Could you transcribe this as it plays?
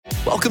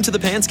Welcome to the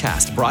Pants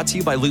Cast, brought to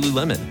you by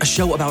Lululemon, a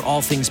show about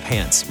all things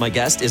pants. My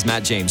guest is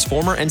Matt James,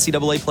 former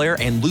NCAA player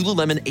and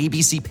Lululemon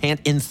ABC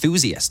pant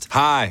enthusiast.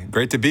 Hi,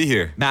 great to be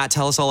here. Matt,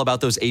 tell us all about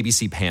those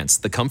ABC pants.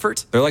 The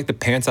comfort? They're like the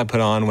pants I put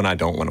on when I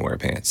don't want to wear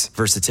pants.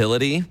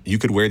 Versatility? You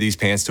could wear these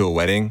pants to a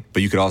wedding,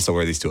 but you could also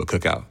wear these to a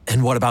cookout.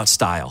 And what about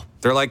style?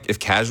 They're like if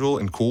casual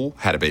and cool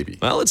had a baby.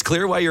 Well, it's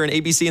clear why you're an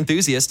ABC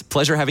enthusiast.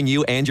 Pleasure having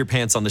you and your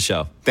pants on the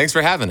show. Thanks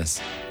for having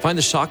us. Find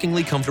the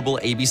shockingly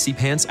comfortable ABC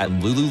pants at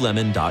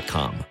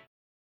lululemon.com.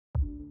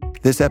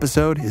 This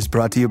episode is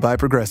brought to you by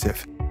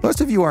Progressive. Most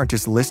of you aren't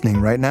just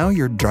listening right now,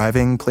 you're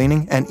driving,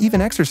 cleaning, and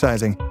even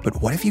exercising.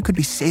 But what if you could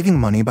be saving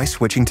money by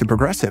switching to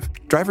Progressive?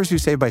 Drivers who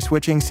save by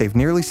switching save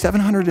nearly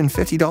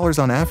 $750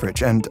 on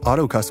average, and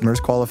auto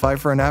customers qualify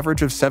for an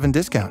average of 7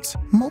 discounts.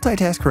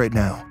 Multitask right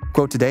now.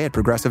 Quote today at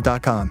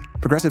Progressive.com.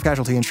 Progressive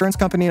Casualty Insurance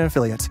Company and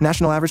Affiliates.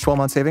 National average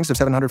 12-month savings of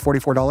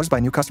 $744 by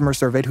new customers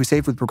surveyed who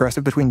saved with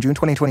Progressive between June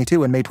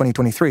 2022 and May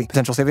 2023.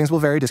 Potential savings will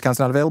vary. Discounts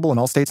not available in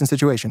all states and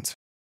situations.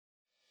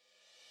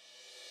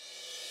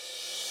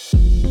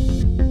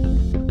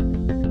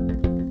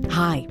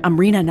 Hi, I'm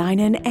Rena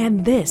Ninen,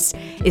 and this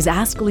is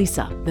Ask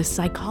Lisa, the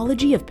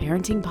Psychology of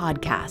Parenting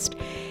podcast.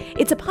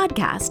 It's a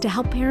podcast to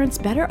help parents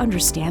better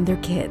understand their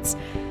kids.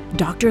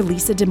 Dr.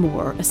 Lisa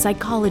D'Amour, a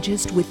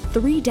psychologist with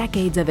 3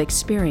 decades of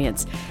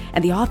experience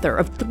and the author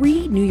of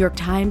 3 New York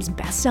Times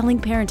best-selling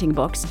parenting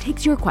books,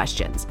 takes your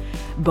questions.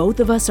 Both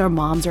of us are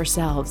moms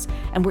ourselves,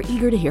 and we're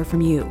eager to hear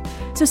from you.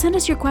 So send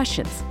us your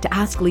questions to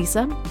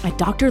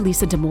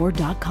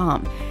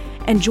AskLisa@drlisadamour.com.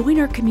 And join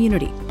our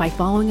community by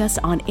following us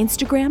on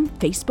Instagram,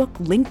 Facebook,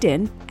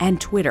 LinkedIn, and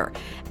Twitter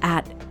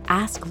at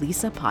Ask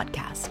Lisa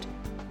Podcast.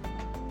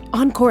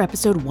 Encore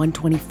episode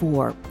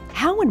 124,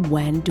 How and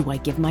When Do I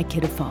Give My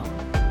Kid a Phone?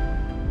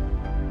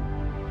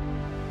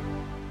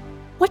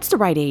 What's the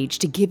right age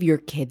to give your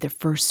kid their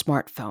first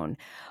smartphone?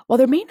 While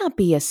there may not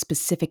be a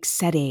specific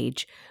set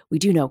age, we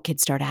do know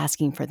kids start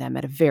asking for them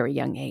at a very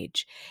young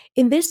age.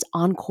 In this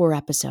Encore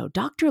episode,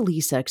 Dr.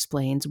 Lisa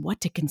explains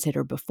what to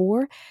consider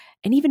before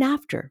and even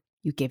after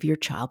you give your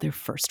child their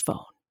first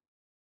phone.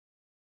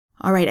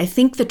 All right, I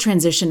think the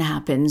transition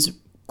happens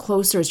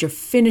closer as you're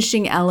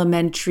finishing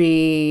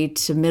elementary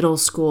to middle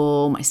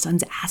school. My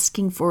son's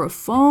asking for a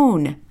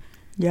phone.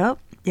 Yep,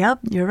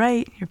 you're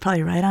right. You're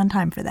probably right on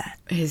time for that.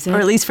 Is it? Or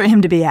at least for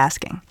him to be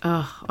asking.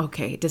 Oh,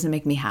 okay. It doesn't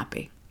make me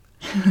happy.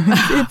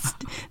 It's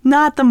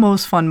not the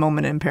most fun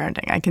moment in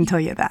parenting, I can tell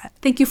you that.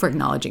 Thank you for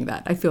acknowledging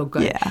that. I feel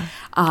good. Yeah.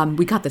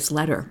 We got this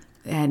letter,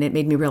 and it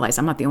made me realize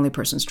I'm not the only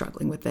person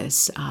struggling with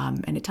this,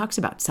 and it talks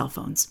about cell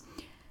phones.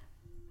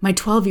 My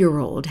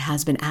 12-year-old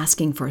has been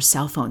asking for a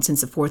cell phone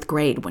since the 4th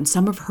grade when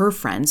some of her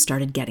friends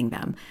started getting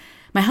them.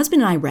 My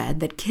husband and I read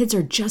that kids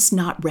are just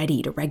not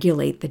ready to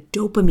regulate the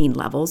dopamine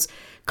levels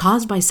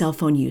caused by cell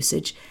phone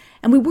usage,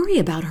 and we worry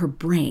about her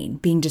brain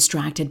being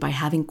distracted by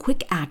having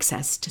quick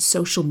access to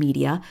social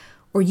media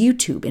or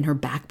YouTube in her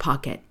back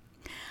pocket.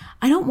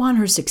 I don't want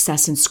her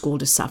success in school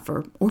to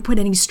suffer or put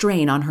any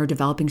strain on her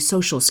developing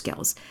social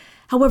skills.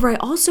 However, I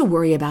also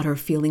worry about her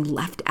feeling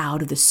left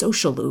out of the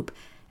social loop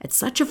at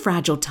such a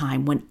fragile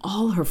time when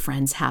all her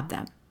friends have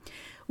them.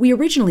 We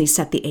originally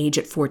set the age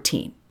at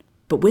 14,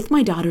 but with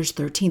my daughter's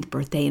 13th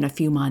birthday in a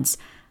few months,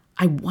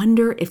 I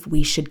wonder if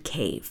we should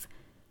cave.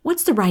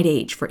 What's the right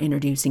age for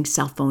introducing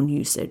cell phone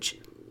usage?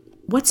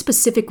 What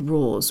specific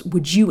rules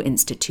would you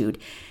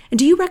institute? And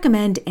do you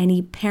recommend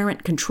any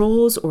parent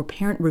controls or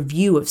parent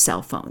review of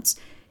cell phones?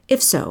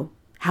 If so,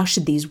 how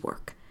should these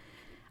work?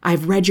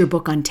 I've read your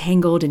book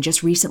Untangled and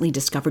just recently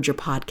discovered your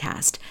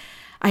podcast.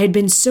 I had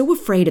been so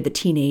afraid of the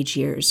teenage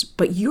years,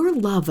 but your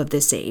love of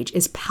this age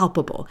is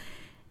palpable,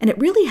 and it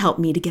really helped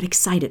me to get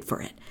excited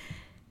for it.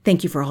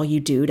 Thank you for all you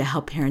do to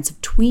help parents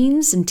of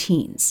tweens and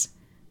teens.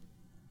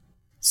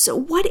 So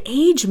what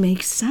age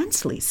makes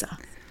sense, Lisa?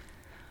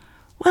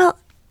 Well,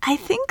 I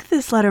think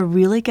this letter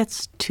really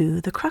gets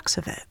to the crux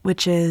of it,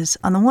 which is,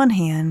 on the one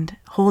hand,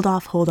 hold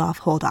off.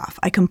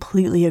 I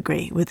completely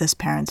agree with this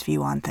parent's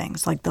view on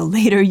things. Like, the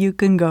later you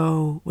can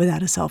go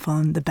without a cell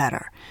phone, the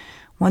better.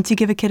 Once you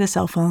give a kid a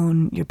cell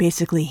phone, you're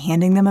basically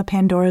handing them a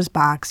Pandora's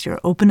box. You're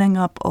opening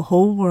up a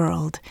whole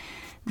world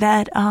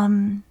that,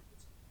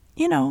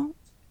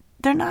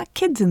 they're not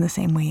kids in the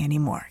same way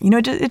anymore.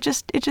 It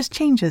just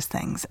changes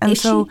things. And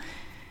Is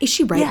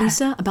she right, yeah.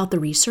 Lisa, about the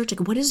research?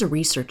 Like, what does the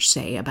research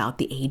say about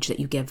the age that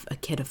you give a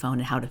kid a phone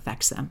and how it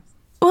affects them?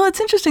 Well, it's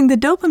interesting. The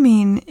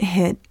dopamine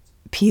hit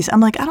piece,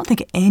 I'm like, I don't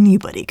think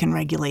anybody can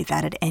regulate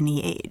that at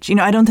any age.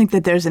 I don't think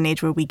that there's an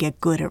age where we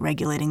get good at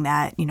regulating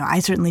that.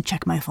 I certainly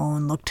check my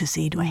phone, look to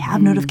see, do I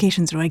have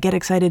notifications? Do I get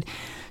excited?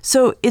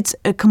 So it's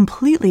a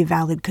completely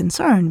valid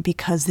concern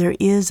because there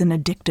is an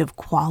addictive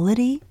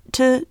quality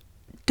to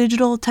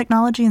digital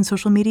technology and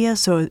social media.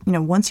 So,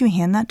 once you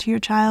hand that to your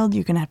child,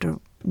 you're going to have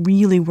to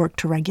really work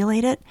to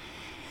regulate it.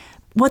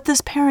 What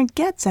this parent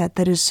gets at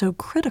that is so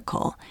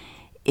critical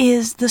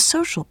is the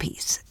social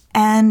piece,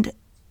 and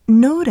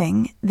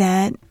noting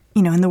that,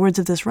 in the words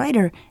of this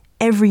writer,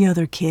 every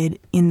other kid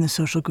in the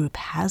social group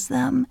has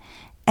them,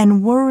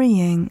 and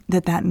worrying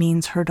that that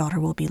means her daughter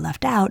will be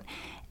left out,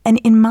 And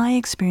in my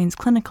experience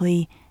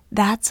clinically,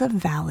 that's a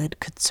valid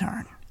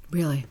concern.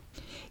 Really?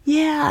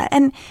 Yeah,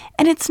 and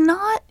it's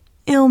not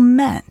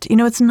ill-meant.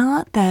 It's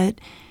not that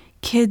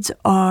kids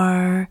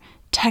are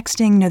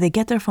texting, they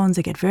get their phones,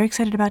 they get very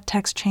excited about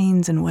text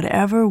chains and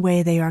whatever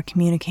way they are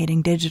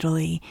communicating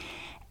digitally.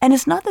 And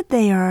it's not that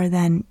they are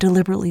then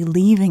deliberately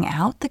leaving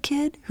out the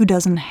kid who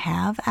doesn't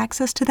have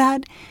access to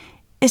that.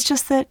 It's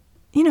just that,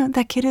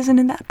 that kid isn't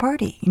in that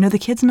party. The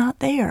kid's not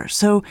there.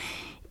 So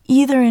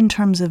either in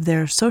terms of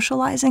their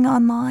socializing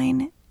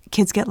online,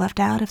 kids get left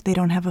out if they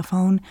don't have a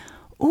phone,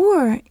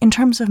 or in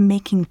terms of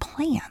making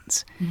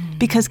plans.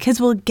 Because kids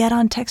will get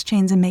on text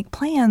chains and make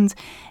plans.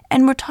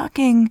 And we're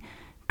talking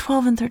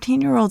 12 and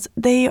 13-year-olds,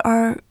 they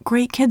are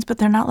great kids, but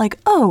they're not like,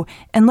 oh,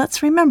 and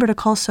let's remember to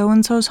call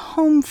so-and-so's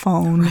home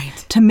phone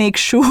to make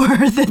sure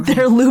that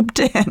they're looped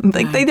in.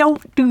 They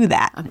don't do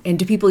that. And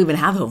do people even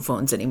have home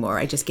phones anymore?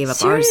 I just gave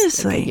up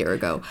ours like a year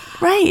ago.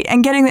 Right.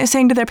 And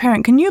saying to their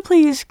parent, can you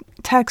please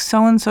text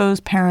so-and-so's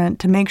parent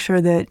to make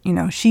sure that,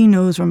 she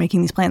knows we're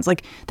making these plans?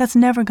 That's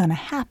never going to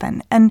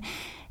happen. And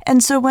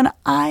so when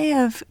I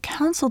have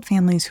counseled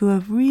families who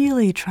have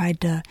really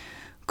tried to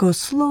go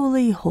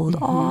slowly, hold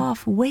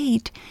off,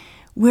 wait,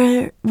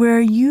 where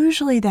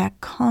usually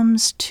that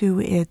comes to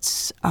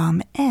its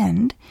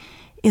end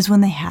is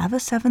when they have a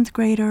 7th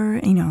grader,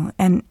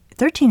 and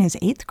 13 is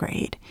 8th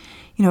grade,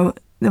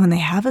 when they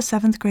have a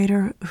 7th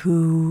grader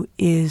who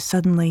is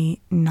suddenly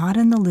not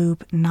in the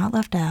loop, not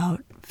left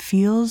out,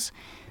 feels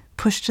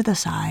pushed to the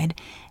side.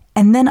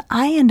 And then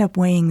I end up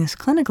weighing this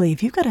clinically.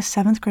 If you've got a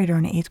 7th grader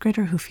and an 8th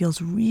grader who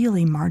feels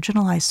really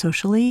marginalized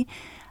socially,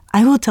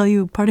 I will tell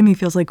you, part of me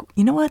feels like,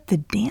 you know what? The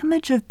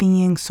damage of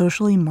being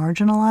socially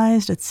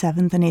marginalized at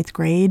 7th and 8th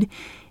grade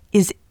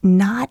is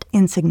not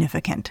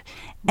insignificant.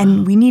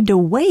 And we need to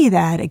weigh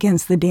that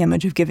against the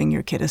damage of giving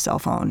your kid a cell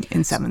phone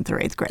in 7th or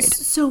 8th grade.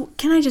 So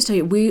can I just tell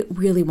you, we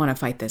really want to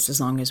fight this as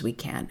long as we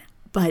can.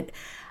 But,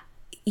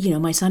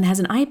 my son has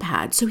an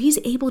iPad, so he's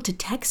able to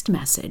text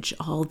message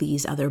all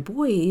these other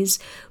boys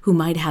who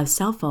might have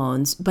cell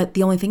phones. But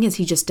the only thing is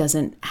he just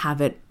doesn't have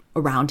it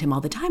around him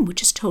all the time,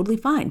 which is totally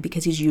fine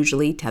because he's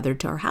usually tethered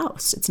to our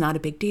house. It's not a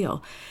big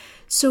deal.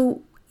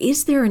 So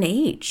is there an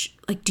age?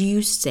 Do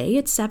you say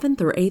it's 7th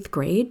or 8th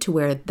grade to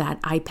where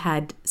that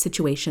iPad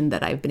situation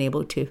that I've been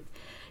able to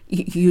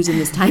use in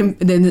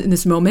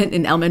this moment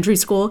in elementary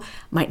school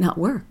might not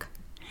work?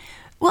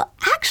 Well,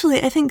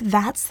 actually, I think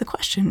that's the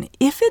question.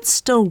 If it's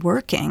still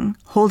working,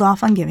 hold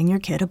off on giving your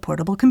kid a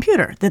portable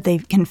computer that they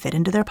can fit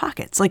into their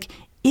pockets.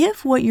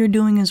 If what you're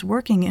doing is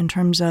working in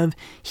terms of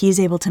he's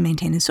able to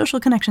maintain his social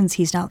connections,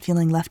 he's not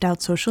feeling left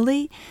out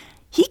socially,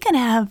 he can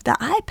have the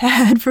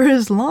iPad for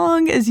as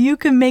long as you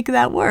can make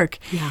that work.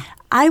 Yeah.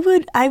 I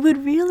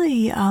would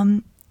really,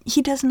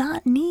 he does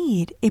not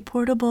need a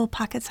portable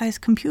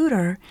pocket-sized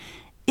computer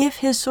if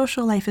his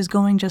social life is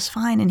going just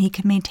fine and he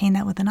can maintain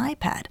that with an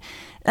iPad.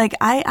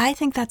 I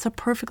think that's a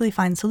perfectly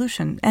fine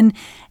solution.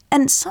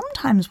 And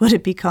sometimes what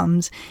it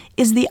becomes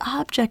is the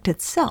object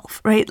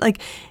itself, right?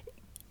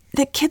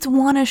 The kids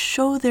want to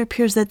show their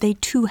peers that they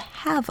too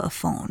have a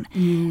phone.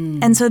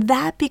 And so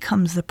that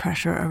becomes the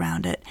pressure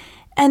around it.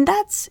 And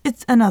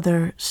it's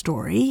another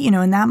story,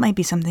 and that might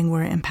be something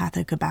we're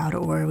empathic about,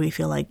 or we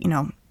feel like,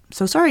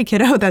 so sorry,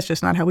 kiddo, that's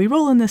just not how we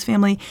roll in this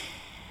family.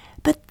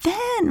 But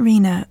then,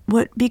 Rena,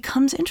 what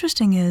becomes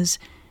interesting is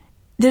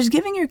there's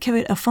giving your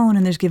kid a phone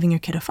and there's giving your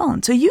kid a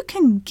phone. So you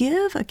can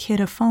give a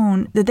kid a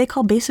phone that they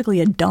call basically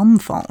a dumb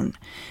phone,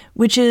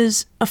 which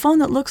is a phone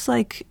that looks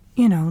like,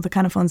 the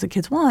kind of phones that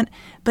kids want,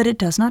 but it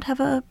does not have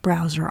a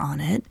browser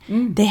on it.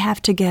 They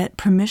have to get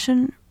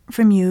permission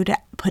from you to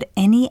put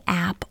any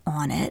app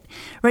on it,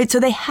 right? So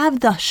they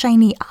have the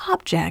shiny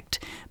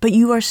object, but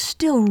you are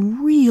still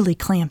really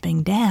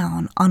clamping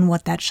down on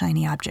what that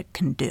shiny object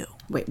can do.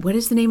 Wait, what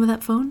is the name of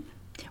that phone?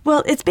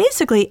 Well, it's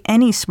basically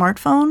any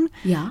smartphone,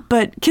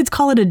 but kids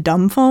call it a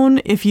dumb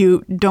phone if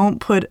you don't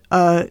put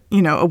a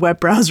web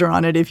browser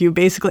on it. If you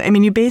basically,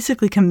 you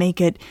basically can make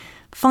it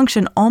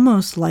function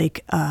almost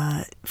like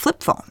a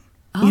flip phone,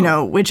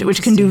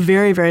 which can do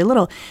very, very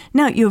little.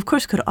 Now, you, of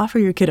course, could offer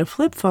your kid a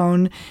flip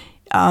phone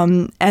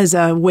as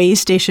a way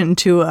station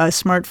to a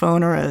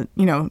smartphone or a,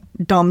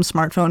 dumb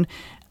smartphone.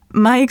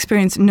 My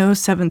experience, no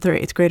 7th or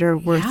 8th grader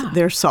worth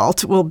their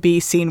salt will be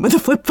seen with a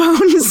flip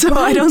phone. So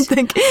I don't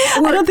think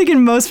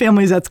in most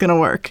families that's going to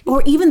work.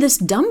 Or even this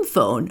dumb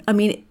phone.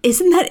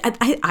 Isn't that?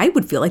 I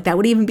would feel like that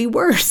would even be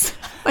worse.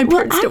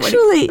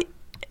 Actually,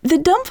 the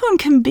dumb phone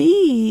can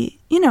be,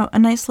 a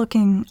nice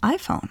looking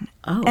iPhone.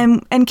 Oh.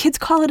 And kids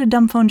call it a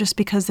dumb phone just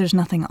because there's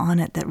nothing on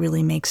it that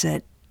really makes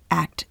it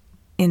act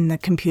in the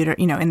computer,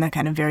 in the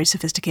kind of very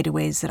sophisticated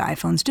ways that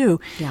iPhones do.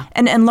 Yeah.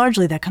 And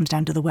largely that comes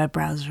down to the web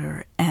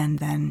browser. And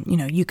then,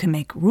 you can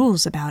make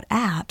rules about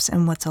apps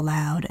and what's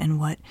allowed and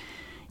what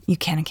you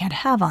can and can't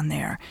have on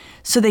there.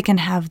 So they can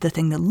have the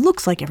thing that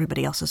looks like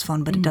everybody else's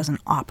phone, but it doesn't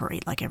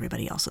operate like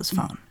everybody else's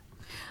phone.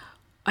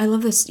 I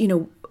love this,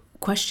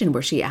 question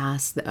where she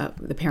asks,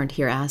 the parent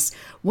here asks,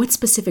 what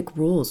specific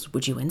rules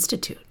would you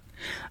institute?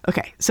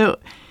 Okay, so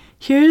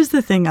here's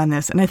the thing on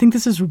this, and I think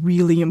this is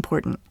really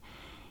important.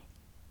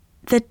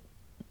 the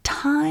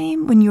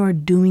time when you're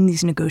doing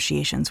these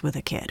negotiations with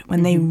a kid,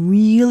 when they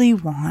really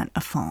want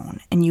a phone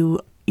and you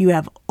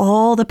have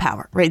all the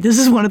power, right? This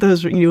is one of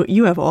those,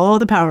 you have all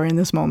the power in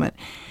this moment.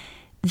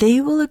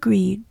 They will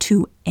agree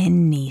to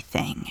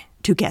anything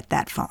to get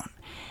that phone.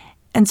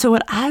 And so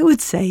what I would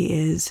say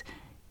is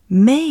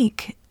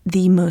make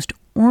the most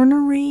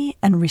ornery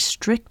and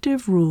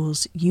restrictive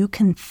rules you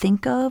can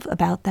think of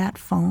about that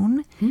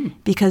phone,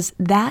 because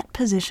that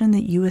position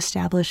that you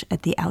establish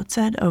at the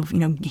outset of,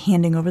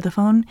 handing over the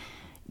phone,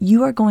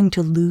 you are going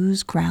to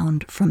lose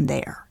ground from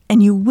there,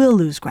 and you will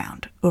lose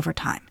ground over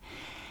time.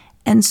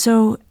 And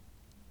so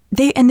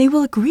they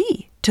will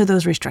agree to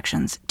those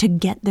restrictions to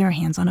get their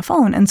hands on a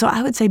phone. And so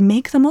I would say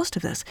make the most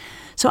of this.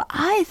 So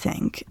I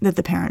think that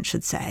the parent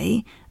should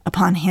say,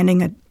 upon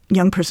handing a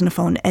young person a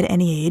phone at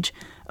any age,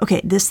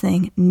 okay, this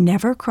thing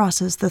never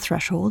crosses the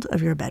threshold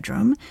of your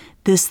bedroom.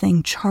 This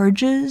thing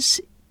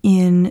charges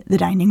in the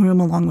dining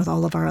room along with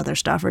all of our other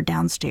stuff, or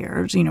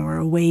downstairs, or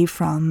away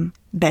from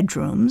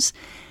bedrooms.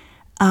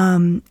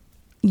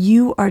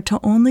 You are to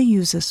only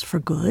use this for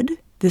good.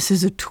 This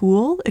is a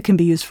tool. It can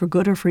be used for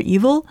good or for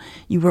evil.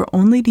 You are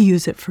only to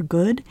use it for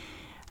good.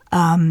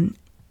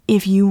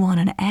 If you want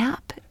an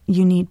app,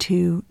 you need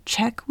to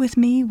check with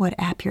me what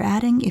app you're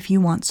adding. If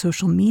you want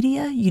social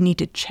media, you need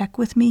to check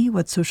with me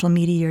what social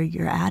media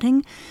you're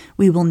adding.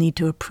 We will need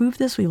to approve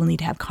this. We will need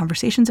to have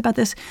conversations about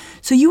this.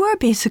 So you are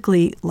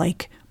basically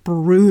like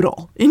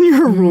brutal in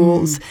your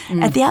rules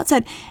at the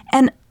outset.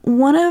 And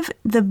one of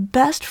the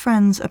best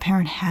friends a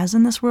parent has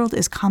in this world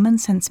is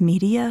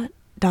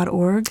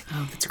commonsensemedia.org.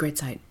 Oh, that's a great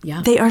site.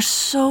 Yeah. They are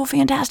so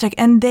fantastic,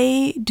 and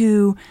they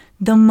do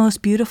the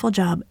most beautiful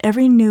job.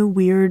 Every new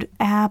weird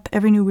app,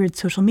 every new weird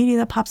social media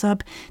that pops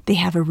up, they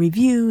have a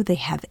review, they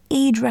have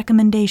age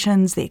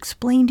recommendations, they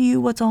explain to you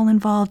what's all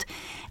involved,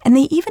 and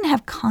they even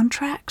have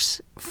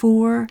contracts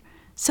for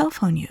cell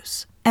phone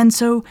use. And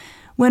so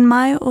when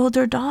my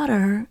older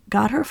daughter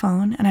got her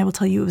phone, and I will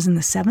tell you it was in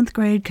the 7th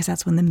grade because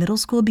that's when the middle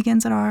school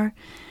begins in our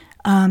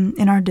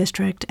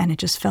district, and it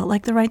just felt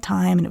like the right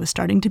time, and it was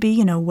starting to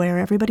be, where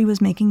everybody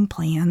was making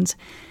plans.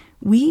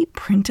 We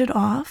printed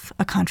off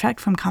a contract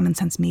from Common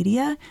Sense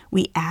Media.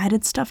 We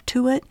added stuff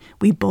to it.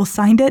 We both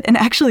signed it, and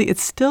actually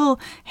it's still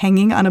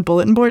hanging on a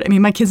bulletin board. I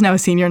mean, my kid's now a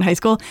senior in high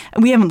school,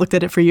 and we haven't looked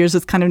at it for years.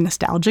 It's kind of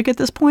nostalgic at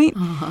this point.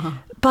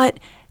 But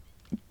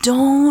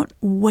don't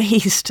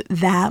waste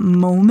that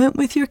moment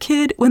with your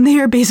kid when they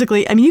are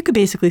basically, you could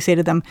basically say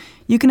to them,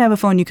 you can have a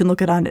phone, you can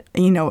look at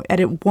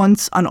it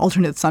once on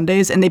alternate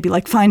Sundays, and they'd be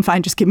like, fine,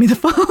 just give me the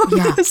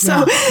phone.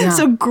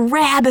 So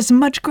grab as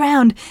much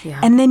ground,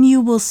 and then you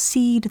will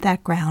cede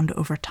that ground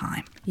over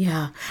time.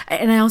 Yeah.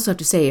 And I also have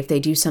to say, if they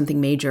do something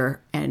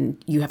major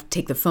and you have to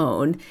take the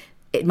phone,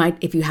 it might,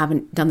 if you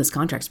haven't done this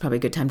contract, it's probably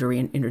a good time to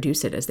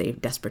reintroduce it as they're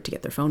desperate to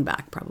get their phone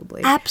back,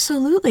 probably.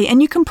 Absolutely.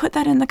 And you can put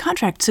that in the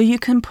contract. So you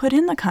can put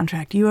in the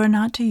contract, you are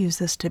not to use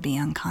this to be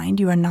unkind.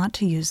 You are not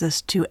to use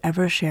this to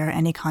ever share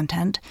any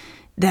content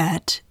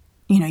that,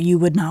 you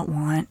would not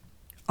want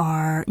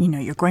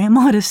your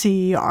grandma to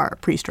see, our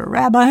priest or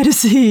rabbi to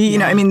see,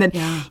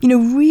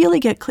 really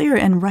get clear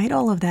and write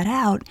all of that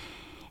out.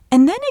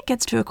 And then it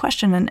gets to a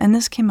question, and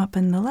this came up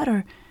in the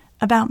letter,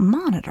 about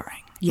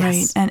monitoring.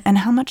 Yes. Right? And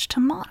how much to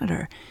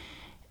monitor.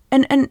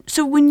 And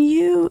so when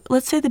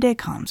let's say the day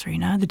comes,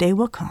 Rena, the day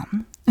will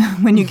come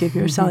when you give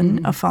your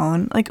son a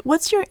phone,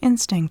 what's your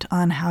instinct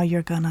on how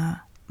you're going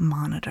to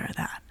monitor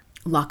that?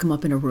 Lock him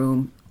up in a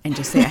room and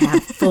just say, I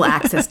have full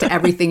access to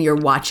everything you're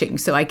watching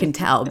so I can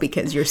tell,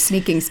 because you're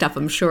sneaking stuff,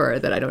 I'm sure,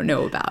 that I don't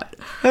know about.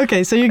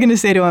 Okay, so you're going to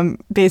say to him,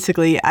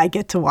 basically, I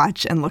get to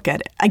watch and look at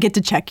it. I get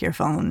to check your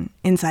phone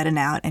inside and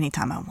out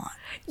anytime I want.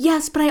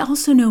 Yes, but I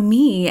also know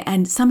me,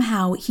 and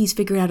somehow he's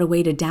figured out a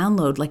way to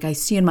download, like I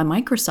see in my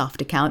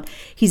Microsoft account,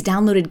 he's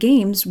downloaded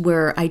games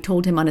where I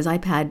told him on his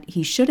iPad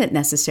he shouldn't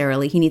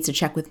necessarily, he needs to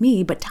check with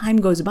me, but time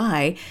goes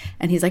by,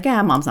 and he's like,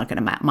 Mom's not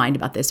going to mind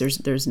about this,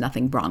 there's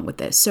nothing wrong with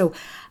this. So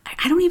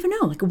I don't even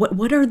know,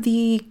 what are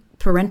the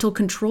parental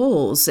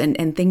controls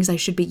and things I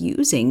should be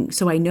using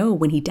so I know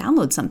when he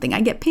downloads something, I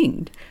get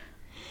pinged?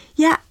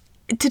 Yeah.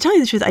 To tell you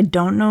the truth, I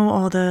don't know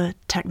all the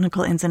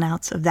technical ins and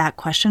outs of that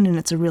question, and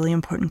it's a really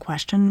important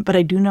question, but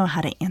I do know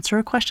how to answer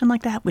a question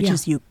like that, which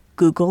is you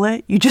Google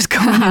it. You just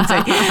go in and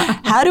say,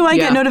 how do I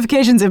get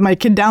notifications if my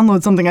kid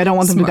downloads something I don't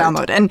want them to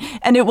download?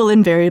 And it will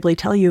invariably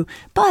tell you.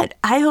 But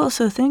I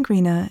also think,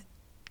 Rena,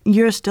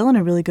 you're still in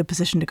a really good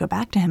position to go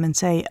back to him and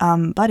say,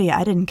 buddy,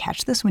 I didn't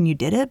catch this when you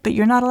did it, but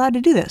you're not allowed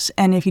to do this.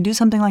 And if you do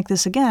something like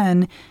this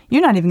again,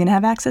 you're not even going to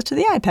have access to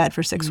the iPad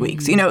for 6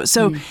 weeks.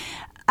 So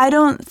I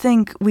don't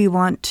think we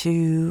want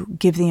to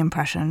give the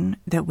impression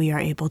that we are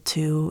able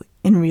to,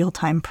 in real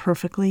time,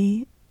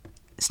 perfectly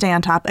stay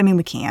on top. I mean,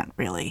 we can't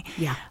really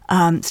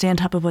stay on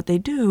top of what they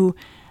do.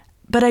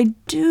 But I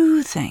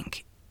do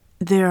think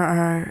there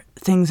are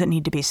things that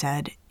need to be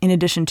said, in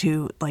addition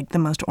to the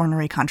most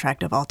ornery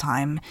contract of all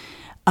time,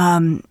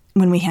 when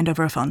we hand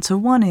over a phone. So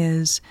one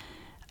is,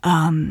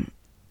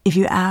 if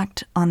you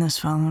act on this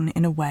phone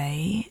in a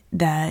way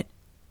that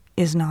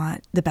is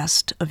not the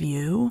best of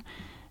you,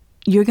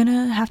 you're going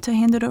to have to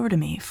hand it over to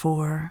me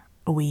for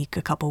a week,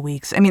 a couple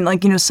weeks. I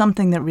mean,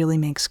 something that really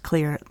makes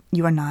clear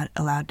you are not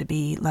allowed to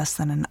be less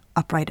than an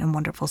upright and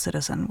wonderful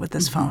citizen with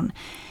this phone,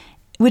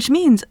 which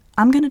means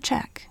I'm going to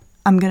check.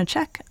 I'm going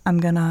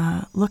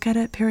to look at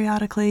it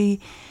periodically.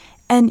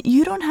 And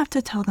you don't have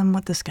to tell them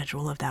what the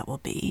schedule of that will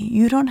be.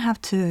 You don't have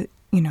to,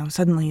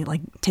 suddenly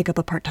take up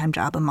a part-time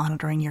job of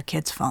monitoring your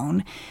kid's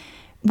phone.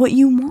 What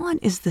you want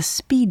is the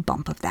speed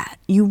bump of that.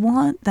 You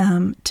want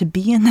them to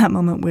be in that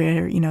moment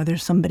where,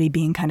 there's somebody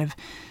being kind of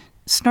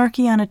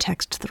snarky on a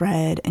text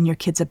thread and your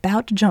kid's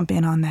about to jump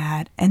in on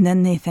that. And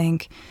then they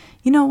think,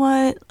 you know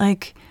what,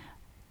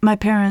 my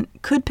parent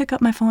could pick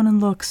up my phone and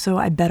look, so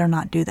I better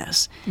not do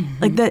this.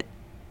 That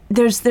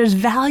there's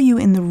value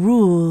in the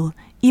rule,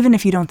 even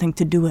if you don't think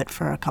to do it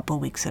for a couple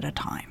weeks at a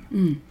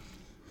time.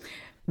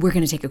 We're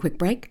going to take a quick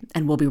break,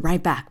 and we'll be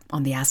right back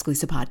on the Ask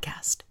Lisa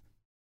podcast.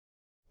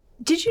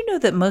 Did you know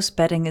that most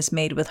bedding is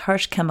made with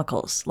harsh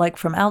chemicals like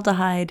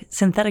formaldehyde,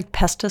 synthetic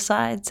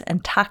pesticides,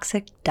 and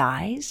toxic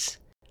dyes?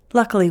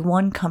 Luckily,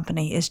 one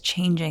company is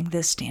changing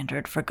this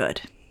standard for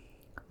good.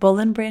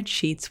 Boll & Branch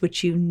Sheets,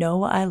 which you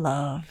know I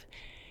love,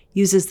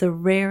 uses the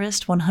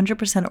rarest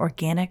 100%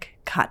 organic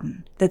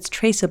cotton that's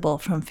traceable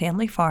from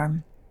family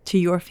farm to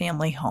your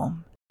family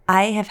home.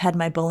 I have had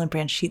my Boll &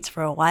 Branch sheets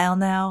for a while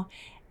now,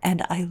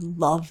 and I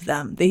love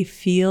them. They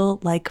feel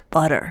like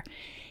butter.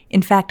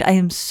 In fact, I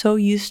am so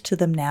used to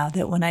them now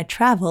that when I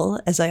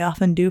travel, as I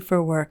often do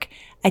for work,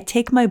 I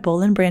take my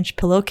Boll & Branch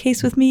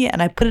pillowcase with me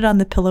and I put it on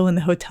the pillow in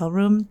the hotel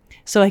room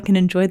so I can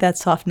enjoy that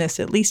softness,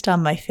 at least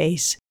on my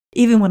face,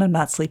 even when I'm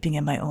not sleeping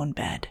in my own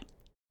bed.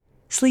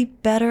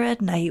 Sleep better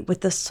at night with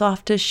the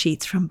softest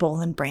sheets from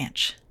Boll &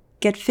 Branch.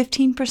 Get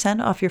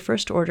 15% off your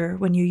first order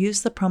when you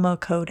use the promo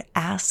code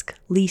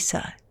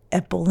AskLisa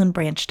at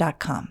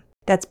bollandbranch.com.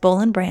 That's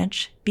Boll &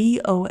 Branch,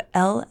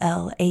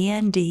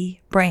 BOLLAND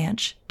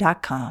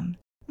branch.com.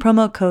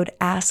 Promo code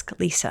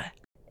AskLisa.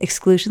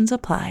 Exclusions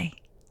apply.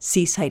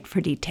 See site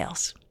for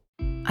details.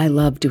 I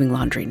love doing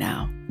laundry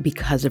now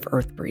because of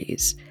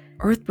EarthBreeze.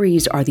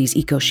 EarthBreeze are these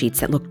eco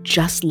sheets that look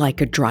just like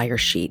a dryer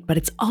sheet, but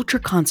it's ultra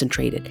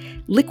concentrated,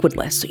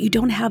 liquidless, so you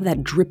don't have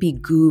that drippy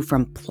goo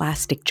from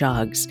plastic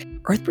jugs.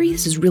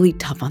 EarthBreeze is really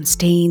tough on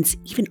stains,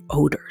 even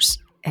odors.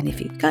 And if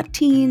you've got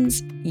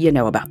teens, you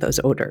know about those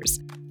odors.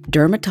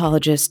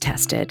 Dermatologist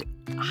tested,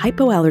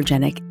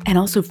 hypoallergenic, and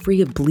also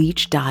free of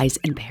bleach, dyes,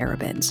 and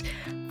parabens.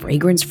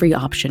 Fragrance-free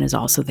option is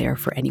also there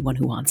for anyone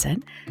who wants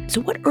it.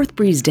 So what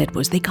EarthBreeze did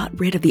was they got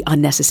rid of the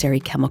unnecessary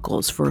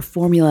chemicals for a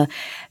formula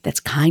that's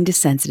kind to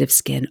sensitive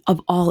skin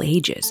of all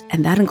ages,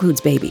 and that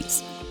includes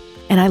babies.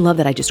 And I love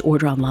that I just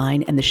order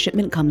online and the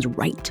shipment comes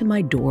right to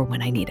my door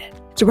when I need it.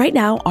 So right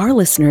now, our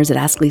listeners at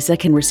Ask Lisa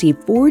can receive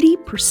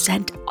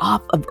 40%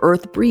 off of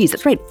EarthBreeze.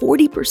 That's right,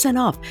 40%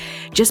 off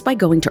just by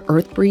going to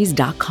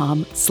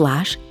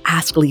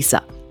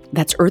earthbreeze.com/AskLisa.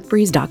 That's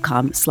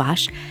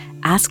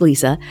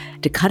earthbreeze.com/AskLisa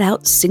to cut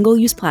out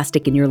single-use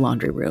plastic in your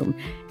laundry room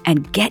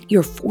and get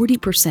your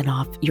 40%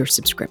 off your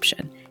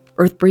subscription.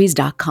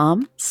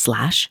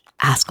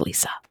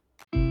 earthbreeze.com/AskLisa.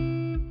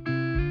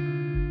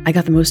 I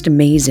got the most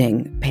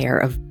amazing pair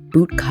of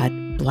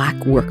bootcut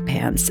black work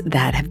pants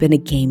that have been a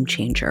game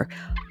changer,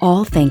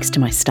 all thanks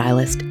to my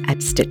stylist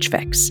at Stitch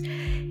Fix.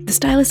 The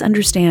stylists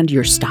understand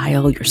your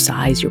style, your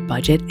size, your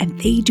budget, and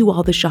they do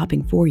all the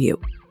shopping for you.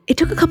 It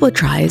took a couple of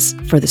tries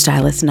for the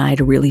stylist and I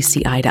to really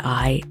see eye to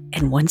eye,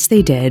 and once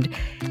they did,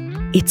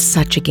 it's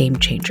such a game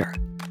changer.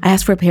 I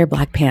asked for a pair of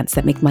black pants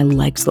that make my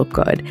legs look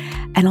good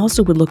and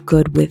also would look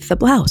good with a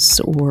blouse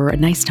or a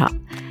nice top.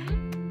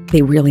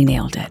 They really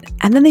nailed it.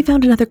 And then they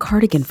found another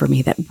cardigan for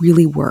me that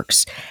really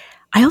works.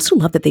 I also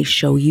love that they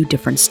show you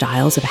different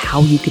styles of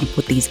how you can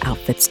put these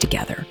outfits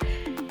together.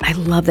 I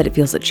love that it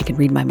feels that she can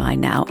read my mind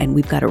now, and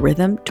we've got a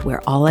rhythm to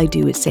where all I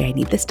do is say I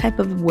need this type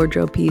of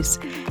wardrobe piece,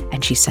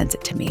 and she sends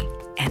it to me.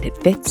 And it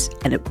fits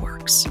and it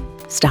works.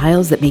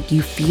 Styles that make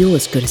you feel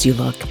as good as you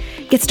look.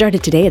 Get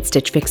started today at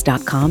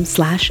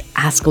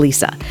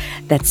stitchfix.com/AskLisa.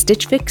 That's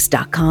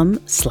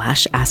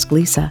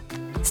stitchfix.com/AskLisa.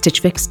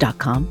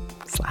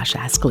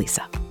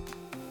 stitchfix.com/AskLisa.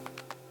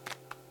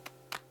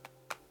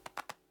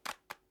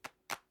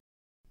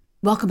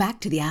 Welcome back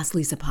to the Ask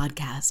Lisa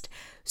podcast.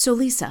 So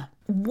Lisa,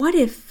 what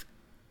if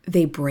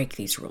they break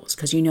these rules?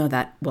 Because you know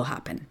that will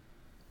happen.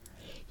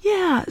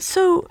 Yeah,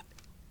 so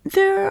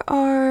there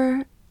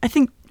are, I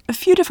think, a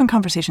few different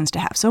conversations to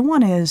have. So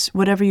one is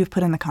whatever you've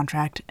put in the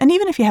contract. And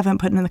even if you haven't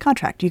put it in the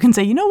contract, you can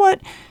say, you know what?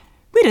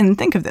 We didn't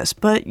think of this,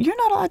 but you're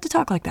not allowed to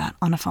talk like that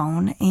on a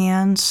phone.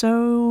 And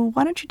so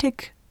why don't you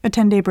take a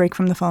 10-day break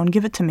from the phone,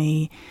 give it to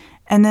me,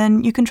 and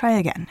then you can try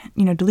again.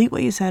 Delete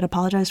what you said,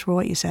 apologize for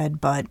what you said,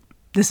 but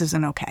this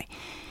isn't okay.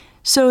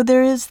 So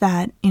there is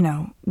that,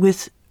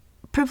 with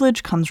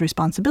privilege comes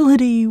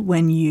responsibility.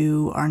 When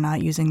you are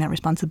not using that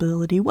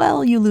responsibility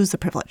well, you lose the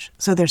privilege.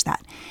 So there's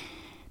that.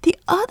 The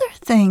other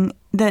thing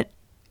that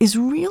is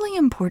really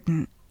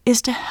important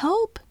is to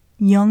help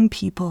young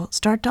people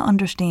start to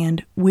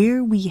understand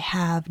where we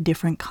have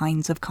different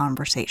kinds of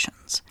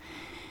conversations.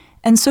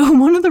 And so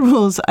one of the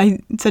rules I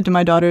said to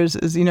my daughters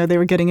is, they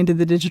were getting into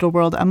the digital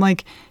world. I'm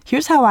like,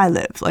 here's how I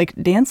live. Like,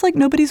 dance like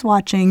nobody's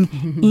watching,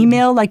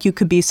 email like you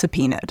could be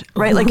subpoenaed,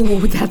 right? Like,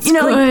 that's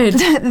good.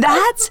 Like,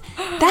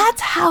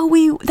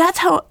 that's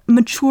how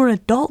mature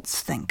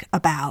adults think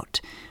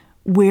about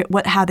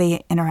how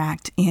they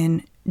interact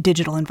in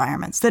digital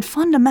environments. That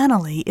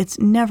fundamentally, it's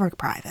never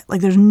private.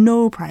 Like, there's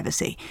no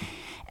privacy.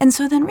 And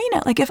so then,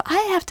 Rena, like, if I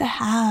have to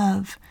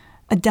have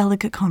a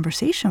delicate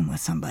conversation with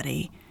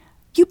somebody,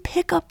 you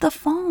pick up the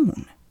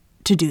phone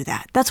to do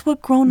that. That's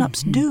what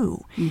grown-ups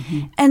do.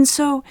 And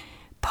so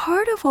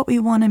part of what we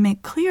want to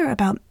make clear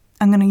about,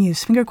 I'm going to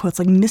use finger quotes,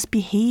 like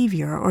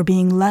misbehavior or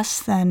being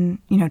less than,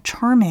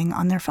 charming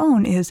on their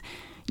phone is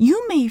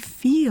you may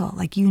feel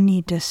like you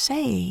need to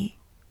say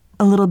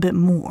a little bit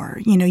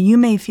more. You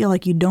may feel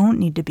like you don't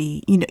need to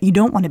be, you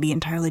don't want to be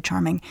entirely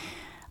charming.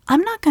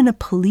 I'm not going to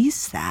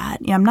police that.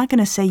 I'm not going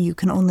to say you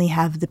can only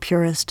have the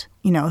purest,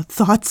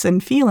 thoughts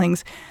and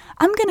feelings.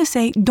 I'm going to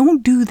say,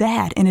 don't do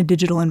that in a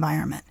digital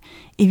environment.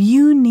 If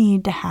you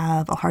need to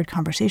have a hard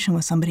conversation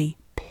with somebody,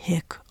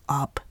 pick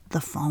up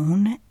the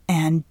phone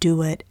and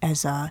do it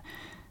as a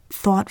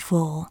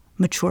thoughtful,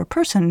 mature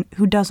person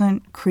who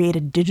doesn't create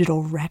a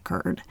digital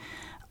record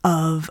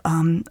of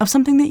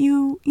something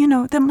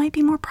that that might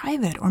be more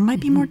private or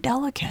might be more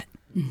delicate.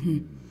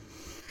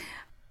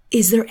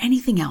 Is there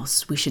anything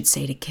else we should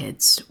say to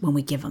kids when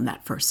we give them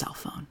that first cell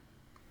phone?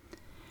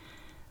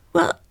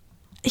 Well,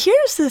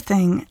 here's the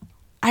thing.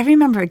 I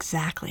remember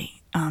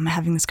exactly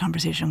having this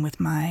conversation with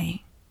my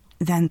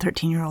then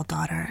 13-year-old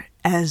daughter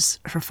as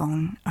her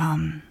phone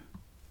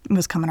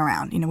was coming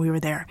around. We were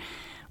there.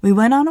 We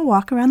went on a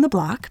walk around the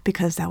block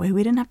because that way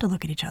we didn't have to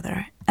look at each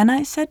other. And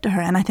I said to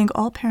her, and I think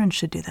all parents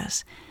should do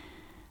this,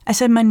 I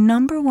said, my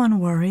number one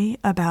worry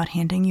about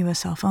handing you a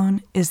cell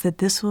phone is that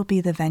this will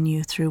be the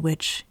venue through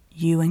which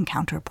you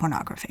encounter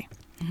pornography.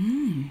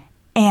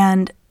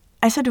 And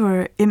I said to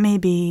her, it may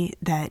be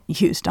that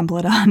you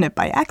stumbled on it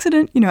by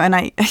accident, and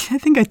I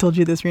think I told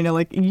you this, Rena,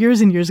 like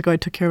years and years ago, I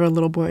took care of a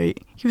little boy,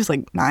 he was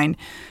like 9,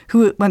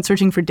 who went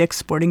searching for Dick's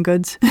Sporting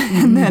Goods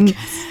and then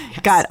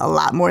got a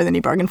lot more than he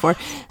bargained for.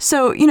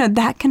 So,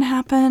 that can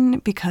happen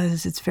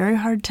because it's very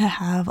hard to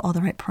have all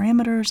the right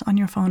parameters on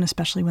your phone,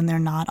 especially when they're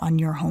not on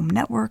your home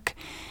network.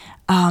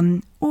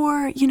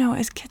 Or,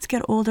 as kids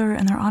get older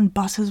and they're on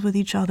buses with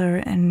each other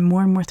and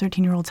more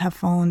 13-year-olds have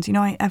phones,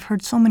 I've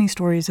heard so many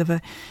stories of a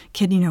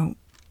kid,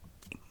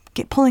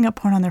 pulling up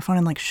porn on their phone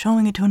and like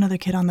showing it to another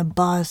kid on the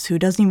bus who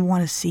doesn't even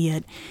want to see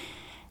it.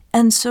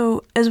 And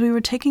so as we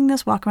were taking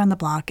this walk around the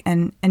block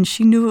and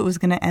she knew it was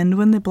going to end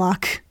when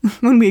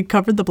we had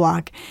covered the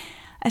block,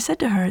 I said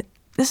to her,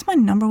 this is my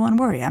number one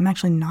worry. I'm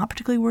actually not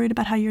particularly worried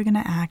about how you're going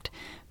to act,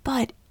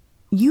 but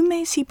you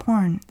may see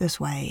porn this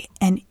way,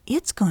 and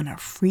it's going to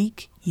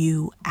freak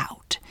you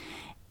out.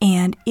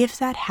 And if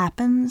that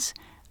happens,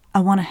 I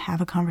want to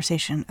have a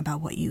conversation about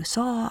what you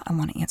saw. I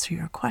want to answer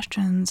your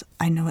questions.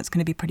 I know it's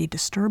going to be pretty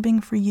disturbing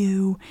for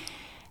you.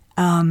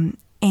 And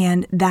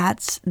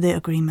that's the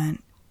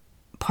agreement,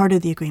 part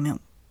of the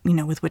agreement,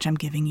 with which I'm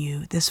giving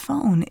you this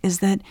phone, is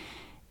that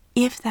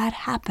if that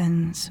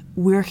happens,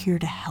 we're here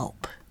to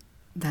help.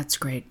 That's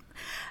great.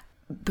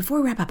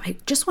 Before we wrap up, I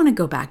just want to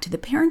go back to the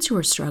parents who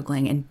are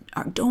struggling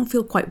and don't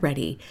feel quite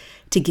ready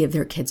to give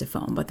their kids a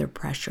phone, but they're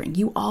pressuring.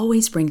 You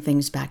always bring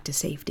things back to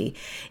safety.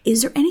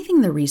 Is there anything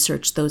in the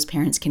research those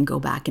parents can go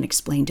back and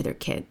explain to their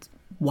kids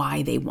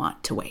why they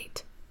want to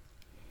wait?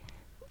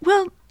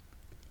 Well,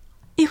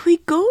 if we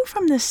go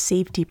from the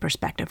safety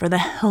perspective or the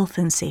health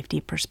and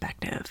safety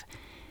perspective,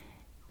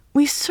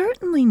 we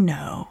certainly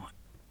know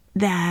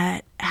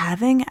that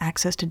having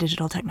access to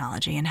digital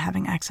technology and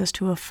having access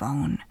to a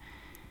phone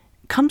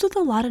comes with a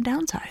lot of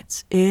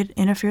downsides. It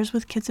interferes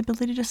with kids'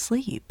 ability to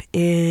sleep.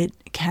 It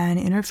can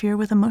interfere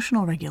with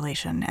emotional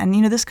regulation. And,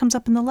 this comes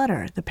up in the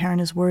letter. The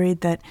parent is worried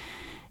that,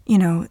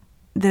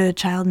 the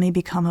child may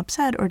become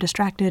upset or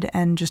distracted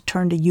and just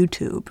turn to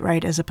YouTube,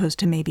 right, as opposed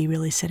to maybe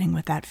really sitting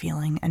with that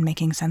feeling and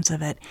making sense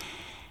of it.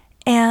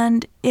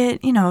 And it,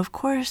 of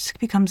course,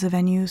 becomes a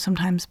venue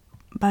sometimes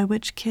by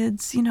which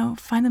kids,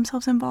 find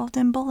themselves involved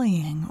in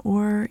bullying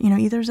or,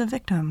 either as a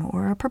victim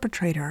or a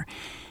perpetrator.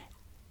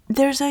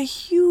 There's a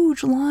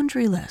huge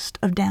laundry list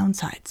of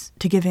downsides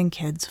to giving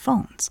kids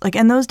phones.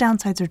 And those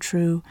downsides are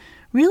true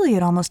really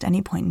at almost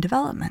any point in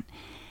development.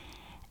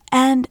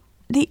 And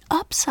the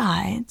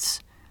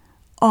upsides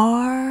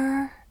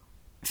are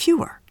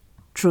fewer,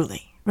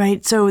 truly,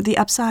 right? So the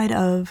upside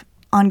of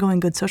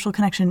ongoing good social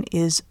connection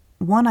is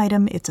one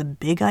item. It's a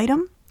big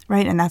item,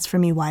 right? And that's for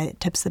me why it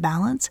tips the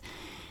balance.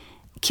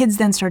 Kids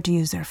then start to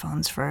use their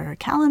phones for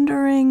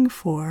calendaring,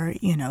 for,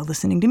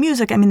 listening to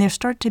music. There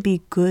start to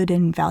be good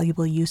and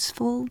valuable,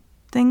 useful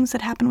things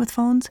that happen with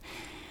phones.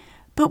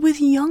 But with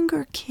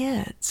younger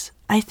kids,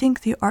 I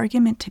think the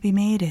argument to be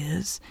made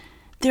is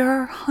there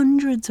are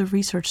hundreds of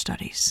research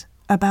studies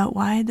about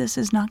why this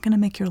is not going to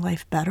make your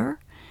life better.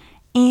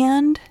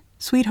 And,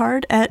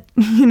 sweetheart, at,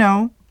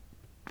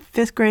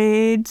 5th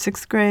grade,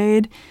 6th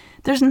grade,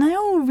 there's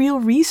no real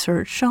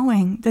research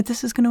showing that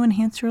this is going to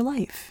enhance your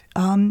life.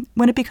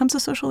 When it becomes a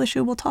social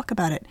issue, we'll talk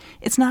about it.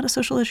 It's not a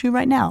social issue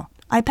right now.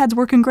 iPad's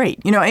working great.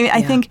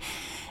 I think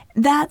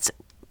that's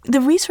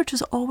the research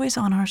is always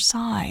on our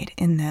side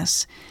in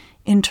this,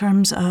 in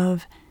terms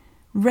of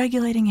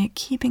regulating it,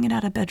 keeping it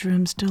out of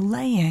bedrooms,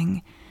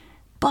 delaying,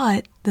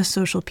 but the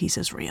social piece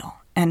is real.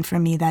 And for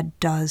me, that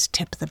does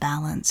tip the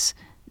balance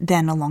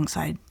then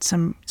alongside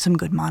some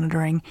good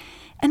monitoring.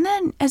 And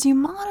then as you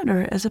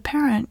monitor as a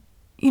parent,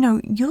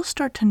 you'll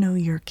start to know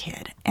your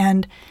kid.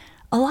 And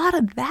a lot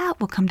of that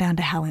will come down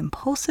to how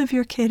impulsive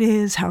your kid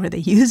is, how are they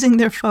using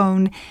their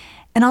phone.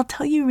 And I'll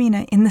tell you,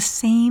 Rena, in the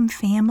same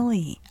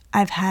family,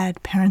 I've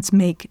had parents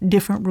make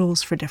different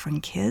rules for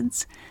different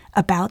kids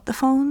about the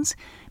phones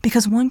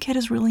because one kid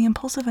is really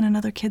impulsive and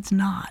another kid's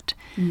not.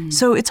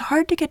 So it's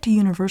hard to get to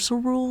universal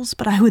rules,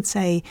 but I would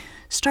say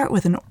start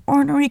with an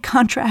ornery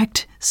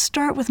contract,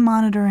 start with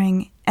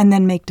monitoring, and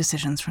then make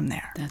decisions from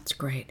there. That's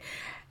great.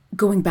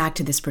 Going back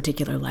to this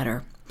particular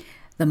letter,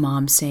 the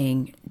mom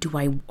saying, do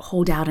I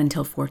hold out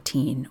until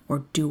 14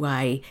 or do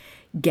I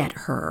get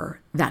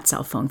her that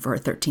cell phone for her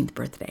 13th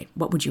birthday?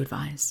 What would you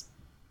advise?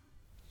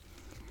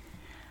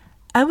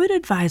 I would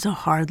advise a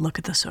hard look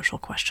at the social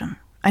question.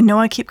 I know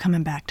I keep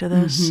coming back to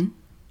this,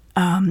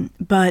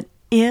 but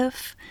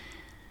if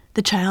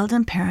the child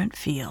and parent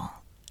feel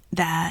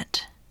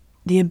that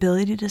the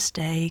ability to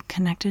stay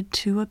connected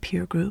to a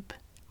peer group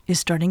is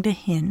starting to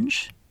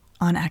hinge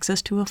on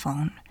access to a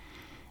phone,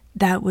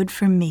 that would,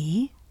 for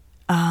me,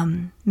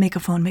 make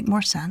a phone make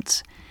more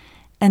sense.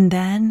 And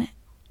then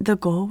the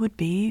goal would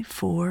be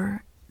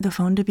for the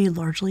phone to be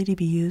largely to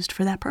be used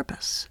for that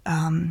purpose.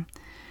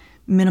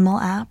 Minimal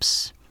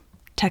apps,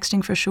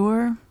 texting for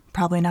sure,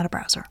 probably not a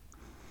browser.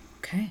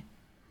 Okay.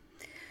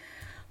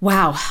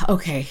 Wow.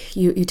 Okay.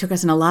 You took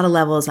us in a lot of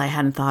levels I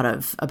hadn't thought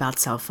of about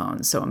cell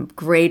phones. So I'm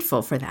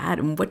grateful for that.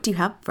 And what do you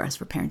have for us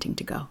for parenting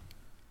to go?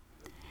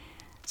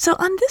 So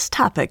on this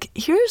topic,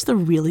 here's the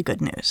really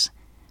good news.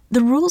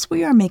 The rules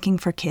we are making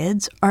for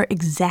kids are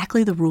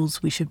exactly the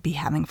rules we should be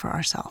having for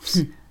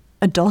ourselves.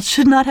 Adults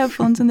should not have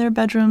phones in their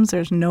bedrooms.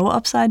 There's no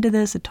upside to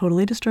this. It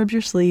totally disturbs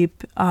your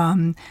sleep.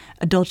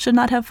 Adults should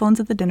not have phones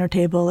at the dinner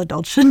table.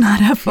 Adults should not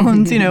have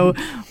phones,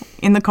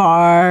 in the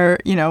car,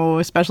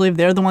 especially if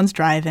they're the ones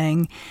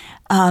driving.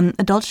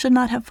 Adults should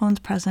not have phones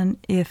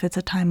present if it's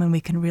a time when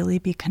we can really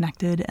be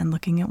connected and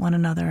looking at one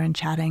another and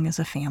chatting as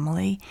a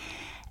family.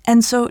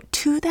 And so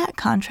to that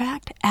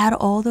contract, add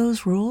all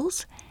those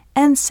rules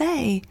and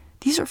say,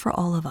 these are for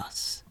all of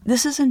us.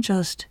 This isn't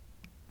just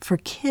for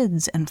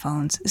kids and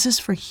phones. This is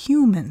for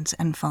humans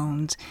and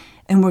phones.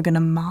 And we're going to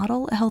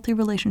model a healthy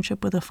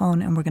relationship with a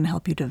phone, and we're going to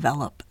help you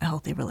develop a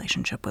healthy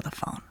relationship with a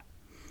phone.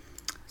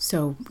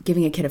 So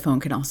giving a kid a phone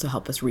can also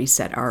help us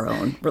reset our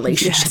own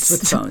relationships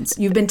with phones.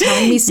 You've been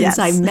telling me since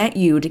I met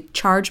you to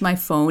charge my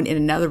phone in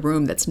another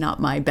room that's not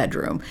my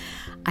bedroom.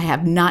 I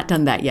have not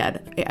done that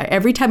yet.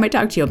 Every time I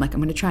talk to you, I'm like, I'm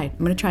going to try it. I'm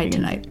going to try it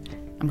tonight.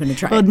 I'm going to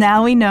try it. Well,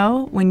 now we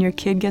know when your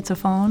kid gets a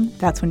phone,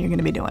 that's when you're going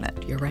to be doing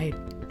it. You're right.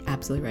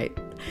 Absolutely right.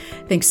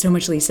 Thanks so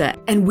much, Lisa.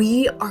 And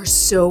we are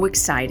so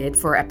excited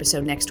for our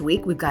episode next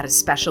week. We've got a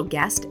special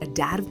guest, a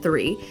dad of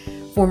 3,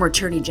 former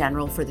Attorney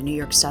General for the New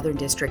York Southern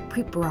District,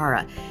 Preet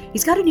Bharara.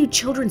 He's got a new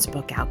children's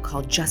book out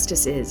called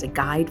Justice Is, a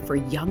guide for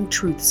young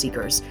truth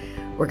seekers.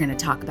 We're going to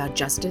talk about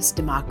justice,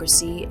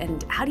 democracy,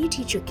 and how do you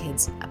teach your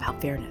kids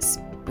about fairness.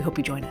 We hope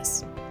you join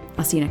us.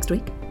 I'll see you next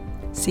week.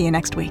 See you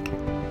next week.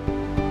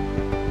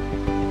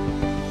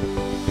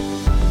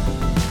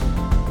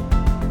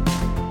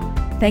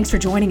 Thanks for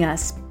joining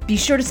us. Be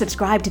sure to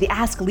subscribe to the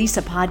Ask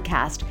Lisa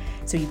podcast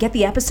so you get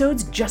the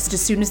episodes just as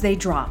soon as they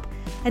drop.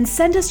 And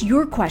send us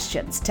your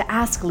questions to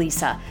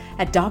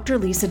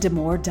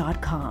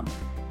asklisa@drlisadamore.com.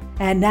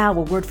 And now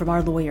a word from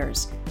our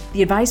lawyers.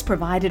 The advice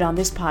provided on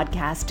this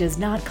podcast does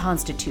not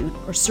constitute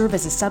or serve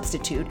as a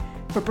substitute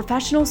for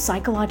professional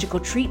psychological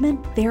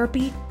treatment,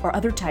 therapy, or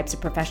other types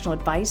of professional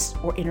advice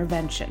or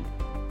intervention.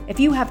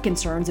 If you have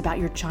concerns about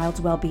your child's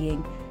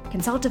well-being,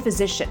 consult a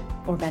physician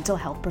or mental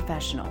health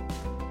professional.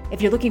 If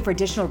you're looking for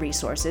additional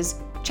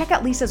resources, check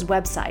out Lisa's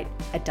website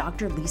at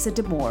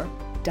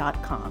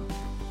drlisadamore.com.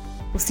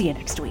 We'll see you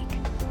next week.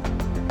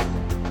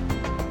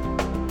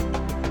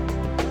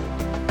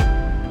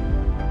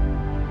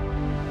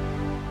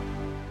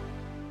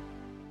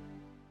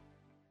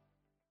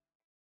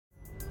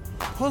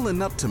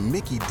 Pulling up to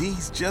Mickey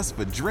D's just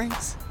for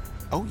drinks?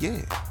 Oh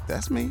yeah,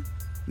 that's me.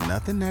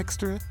 Nothing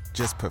extra,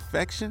 just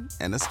perfection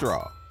and a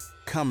straw.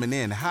 Coming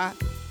in hot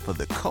for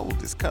the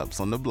coldest cups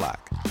on the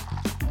block.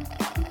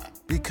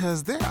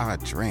 Because there are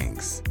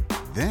drinks.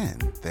 Then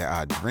there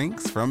are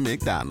drinks from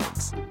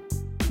McDonald's.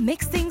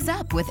 Mix things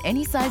up with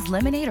any size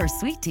lemonade or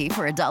sweet tea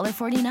for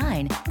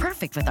 $1.49.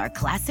 Perfect with our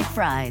classic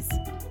fries.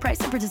 Price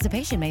and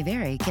participation may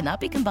vary. Cannot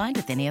be combined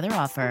with any other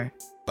offer.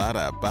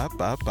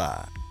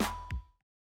 Ba-da-ba-ba-ba.